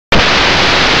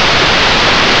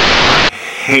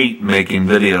hate making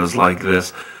videos like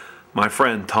this. My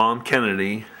friend Tom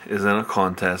Kennedy is in a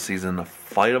contest. He's in the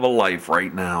fight of a life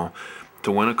right now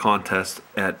to win a contest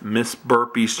at Miss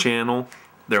Burpy's channel.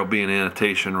 There'll be an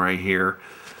annotation right here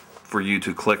for you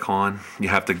to click on. You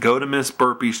have to go to Miss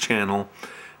Burpy's channel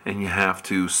and you have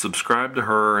to subscribe to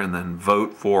her and then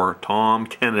vote for Tom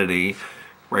Kennedy.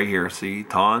 Right here, see,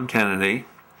 Tom Kennedy.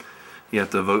 You have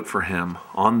to vote for him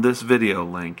on this video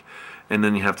link, and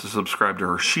then you have to subscribe to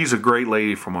her. She's a great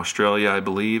lady from Australia, I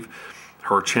believe.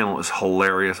 Her channel is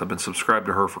hilarious. I've been subscribed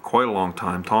to her for quite a long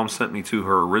time. Tom sent me to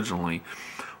her originally.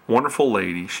 Wonderful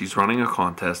lady. She's running a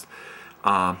contest.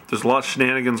 There's a lot of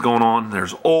shenanigans going on.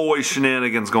 There's always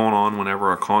shenanigans going on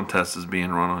whenever a contest is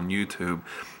being run on YouTube.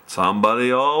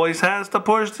 Somebody always has to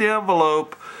push the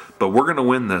envelope. But we're going to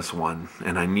win this one,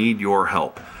 and I need your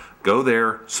help. Go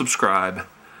there, subscribe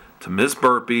to Miss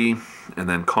Burpy, and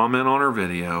then comment on her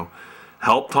video.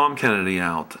 Help Tom Kennedy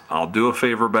out. I'll do a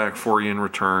favor back for you in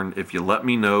return if you let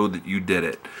me know that you did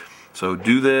it. So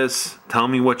do this, tell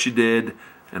me what you did,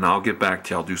 and I'll get back to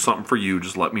you. I'll do something for you.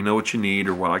 Just let me know what you need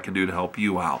or what I can do to help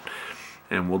you out.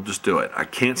 And we'll just do it. I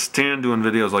can't stand doing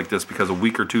videos like this because a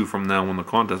week or two from now when the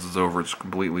contest is over, it's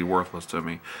completely worthless to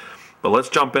me. But let's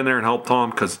jump in there and help Tom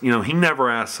because, you know, he never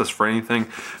asks us for anything.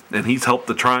 And he's helped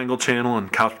the Triangle Channel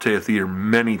and Couch Potato Theater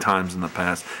many times in the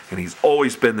past. And he's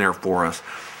always been there for us.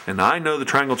 And I know the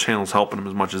Triangle Channel is helping him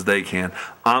as much as they can.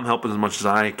 I'm helping as much as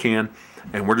I can.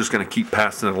 And we're just going to keep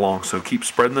passing it along. So keep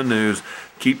spreading the news.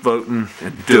 Keep voting.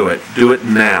 And do it. Do it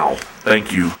now.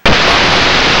 Thank you.